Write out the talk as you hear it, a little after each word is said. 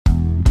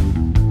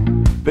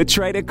The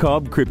Trader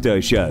Cobb Crypto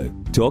Show,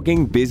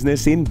 talking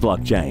business in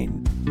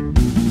blockchain.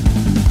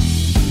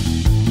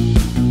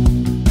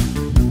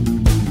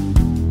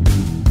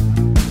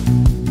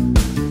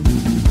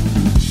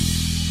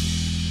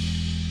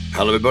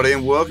 Hello, everybody,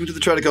 and welcome to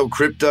the Trader Cobb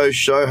Crypto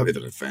Show. Hope you've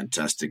had a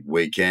fantastic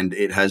weekend.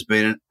 It has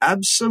been an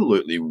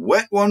absolutely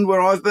wet one where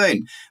I've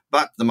been,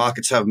 but the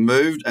markets have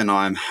moved, and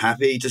I'm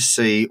happy to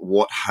see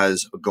what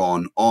has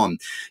gone on.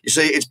 You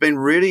see, it's been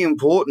really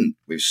important.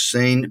 We've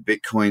seen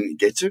Bitcoin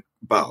get to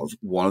above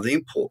one of the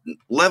important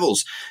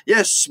levels.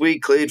 Yes, we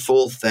cleared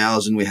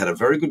 4,000. We had a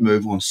very good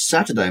move on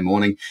Saturday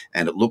morning,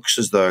 and it looks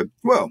as though,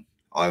 well,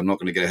 I'm not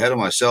going to get ahead of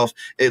myself.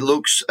 It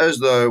looks as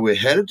though we're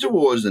headed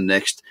towards the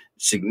next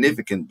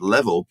significant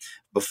level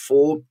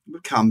before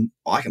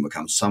I can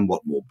become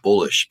somewhat more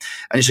bullish.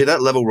 And you see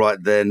that level right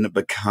then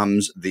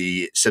becomes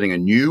setting a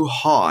new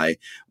high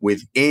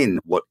within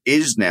what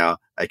is now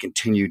a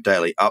continued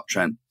daily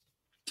uptrend.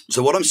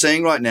 So what I'm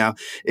seeing right now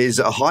is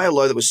a higher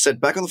low that was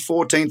set back on the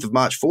 14th of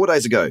March, 4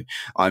 days ago.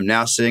 I'm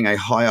now seeing a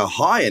higher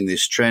high in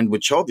this trend,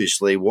 which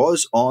obviously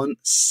was on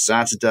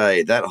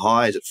Saturday. That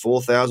high is at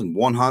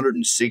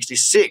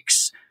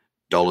 $4,166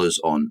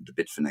 on the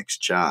Bitfinex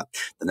chart.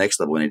 The next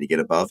level we need to get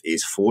above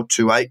is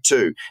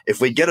 4,282. If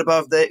we get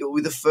above there, it will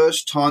be the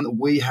first time that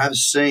we have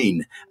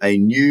seen a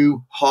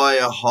new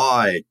higher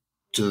high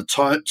to the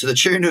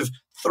tune of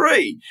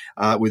 3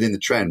 within the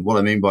trend. What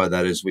I mean by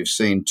that is we've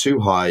seen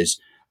 2 highs.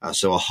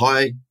 So a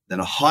high, then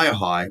a higher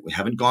high. We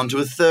haven't gone to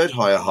a third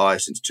higher high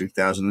since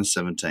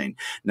 2017.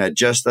 Now,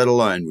 just that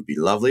alone would be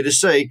lovely to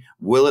see.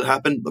 Will it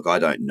happen? Look, I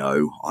don't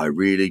know. I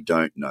really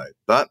don't know,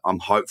 but I'm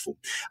hopeful.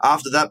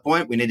 After that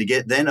point, we need to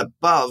get then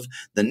above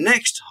the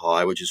next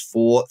high, which is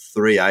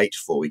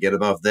 4,384. We get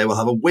above there, we'll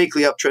have a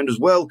weekly uptrend as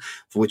well,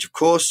 for which, of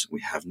course,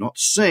 we have not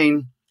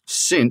seen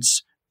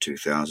since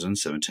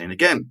 2017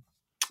 again.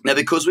 Now,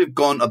 because we've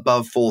gone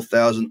above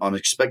 4,000, I'm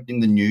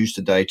expecting the news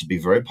today to be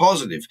very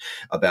positive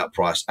about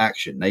price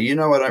action. Now, you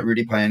know I don't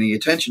really pay any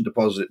attention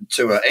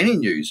to any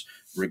news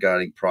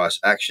regarding price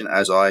action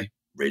as I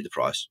read the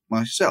price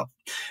myself.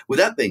 With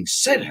that being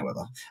said,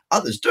 however,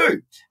 others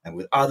do. And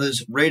with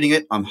others reading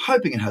it, I'm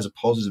hoping it has a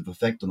positive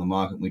effect on the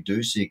market. We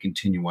do see a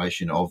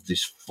continuation of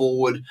this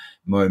forward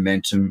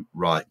momentum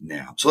right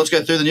now. So let's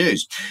go through the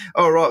news.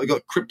 All right, we've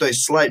got crypto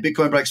slate.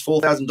 Bitcoin breaks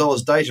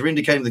 $4,000 data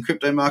indicating the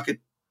crypto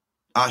market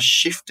are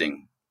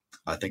shifting.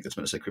 I think that's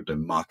meant to say crypto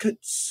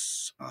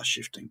markets are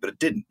shifting, but it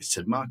didn't. It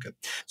said market.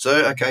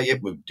 So, okay, yep,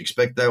 we'd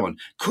expect that one.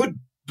 Could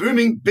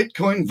booming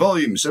Bitcoin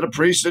volume set a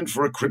precedent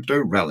for a crypto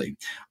rally?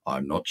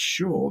 I'm not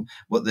sure.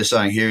 What they're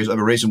saying here is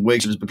over recent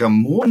weeks, it has become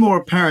more and more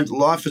apparent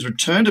life has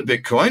returned to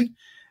Bitcoin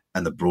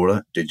and the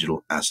broader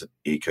digital asset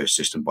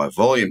ecosystem by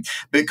volume.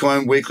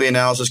 Bitcoin weekly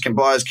analysis. Can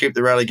buyers keep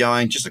the rally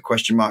going? Just a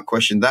question mark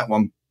question, that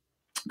one.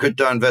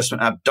 Crypto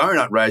investment app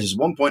Donut raises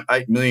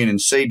 $1.8 million in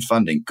seed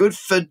funding. Good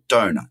for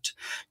Donut.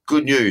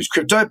 Good news.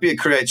 Cryptopia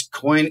creates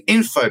coin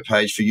info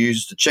page for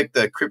users to check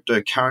their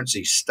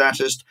cryptocurrency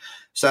status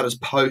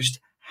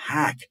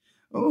post-hack.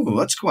 Oh,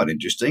 that's quite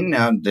interesting.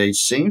 Now, they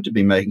seem to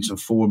be making some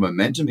forward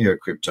momentum here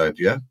at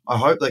Cryptopia. I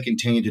hope they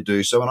continue to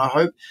do so, and I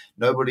hope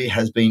nobody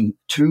has been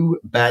too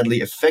badly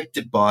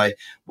affected by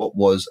what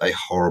was a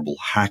horrible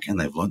hack, and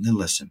they've learned their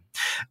lesson.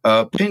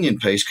 Opinion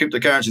piece,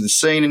 cryptocurrency, the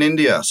scene in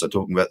India. So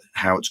talking about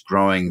how it's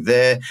growing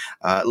there.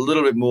 A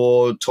little bit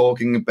more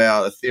talking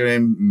about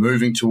Ethereum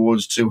moving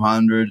towards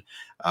 200.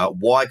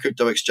 Why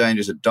crypto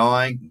exchanges are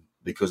dying,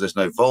 because there's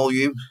no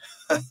volume.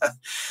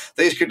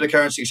 These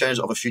cryptocurrency exchanges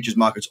offer futures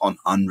markets on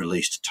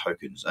unreleased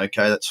tokens.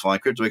 Okay, that's fine.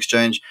 Crypto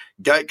exchange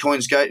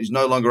CoinsGate is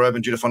no longer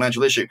open due to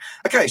financial issue.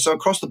 Okay, so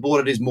across the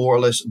board, it is more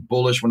or less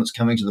bullish when it's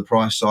coming to the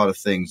price side of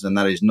things, and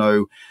that is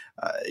no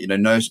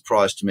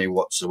surprise to me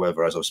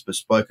whatsoever. As I've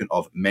spoken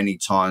of many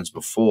times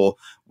before,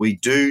 we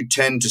do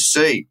tend to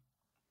see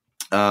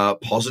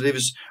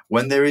positives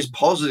when there is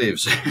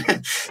positives.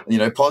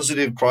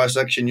 Positive price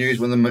action news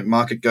when the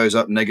market goes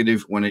up,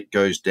 negative when it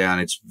goes down.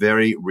 It's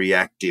very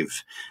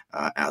reactive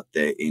out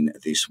there in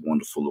this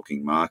wonderful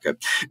looking market.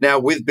 Now,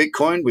 with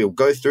Bitcoin, we'll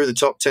go through the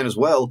top 10 as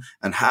well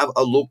and have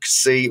a look,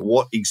 see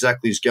what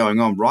exactly is going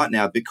on. Right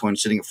now, Bitcoin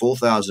sitting at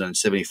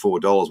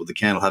 $4,074 with the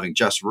candle having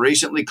just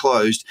recently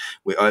closed.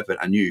 We open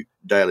a new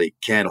daily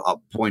candle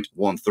up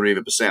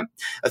 0.13%.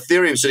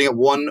 Ethereum sitting at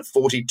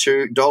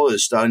 $142,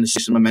 starting to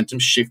see some momentum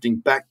shifting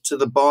back to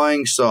the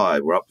buying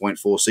side. We're up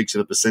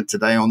 0.46%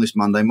 today on this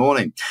Monday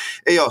morning.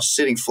 EOS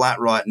sitting flat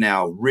right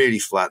now, really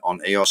flat on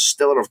EOS.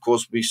 Stellar, of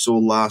course, we saw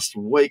last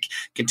week,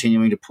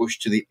 continuing to push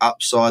to the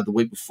upside the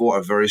week before,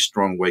 a very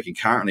strong week, and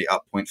currently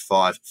up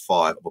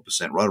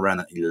 0.55%, right around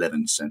that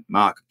 11-cent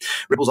mark.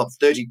 Ripple's up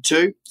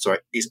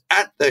is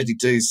at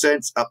 32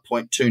 cents, up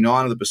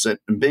 0.29%,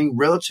 and being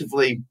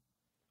relatively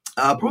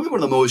probably one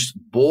of the most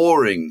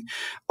boring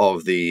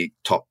of the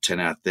top 10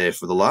 out there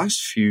for the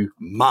last few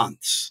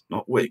months,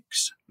 not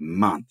weeks,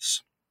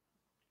 months.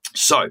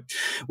 So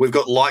we've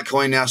got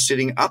Litecoin now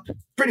sitting up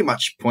pretty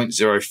much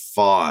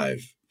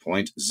 0.05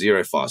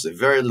 0.05. So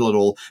very little at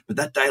all. But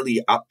that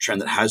daily uptrend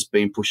that has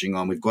been pushing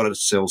on, we've got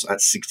ourselves at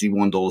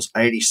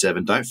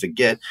 $61.87. Don't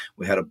forget,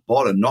 we had a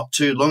bottom not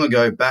too long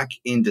ago back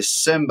in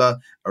December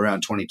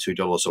around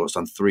 $22. So it's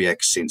done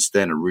 3x since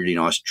then. A really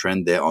nice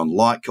trend there on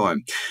Litecoin.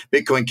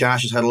 Bitcoin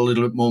Cash has had a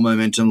little bit more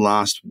momentum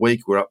last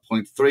week. We're up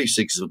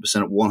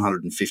 0.36% at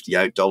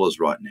 $158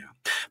 right now.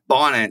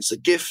 Binance, a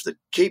gift that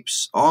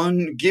keeps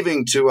on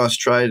giving to us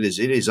traders.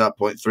 It is up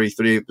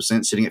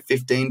 0.33%, sitting at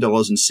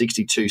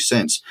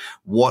 $15.62.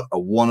 What a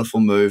wonderful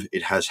move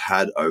it has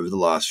had over the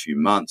last few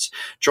months.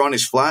 Tron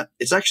is flat.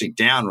 It's actually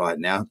down right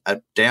now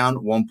at down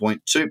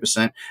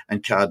 1.2%,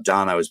 and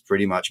Cardano is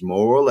pretty much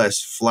more or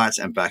less flat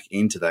and back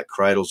into that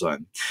cradle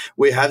zone.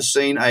 We have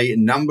seen a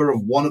number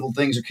of wonderful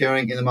things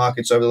occurring in the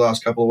markets over the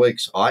last couple of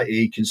weeks,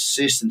 i.e.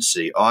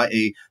 consistency,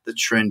 i.e. the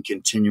trend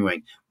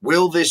continuing.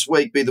 Will this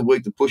week be the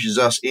week that pushes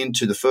us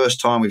into the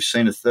first time we've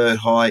seen a third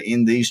high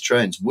in these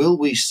trends? Will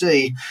we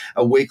see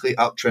a weekly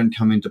uptrend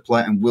come into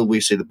play, and will we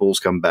see the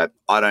bulls come back?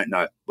 I don't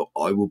know, but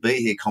I will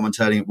be here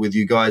commentating it with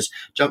you guys.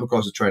 Jump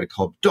across to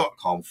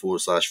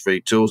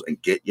tradercobb.com/free tools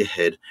and get your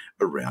head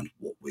around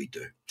what we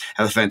do.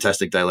 Have a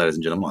fantastic day, ladies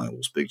and gentlemen. I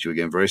will speak to you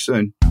again very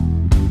soon.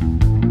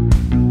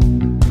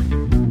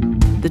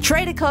 The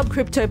Trader Cobb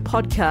Crypto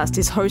Podcast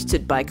is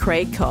hosted by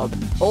Craig Cobb.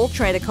 All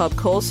Trader Cobb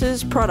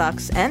courses,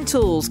 products, and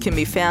tools can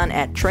be found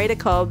at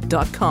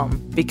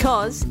tradercobb.com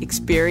because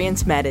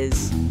experience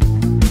matters.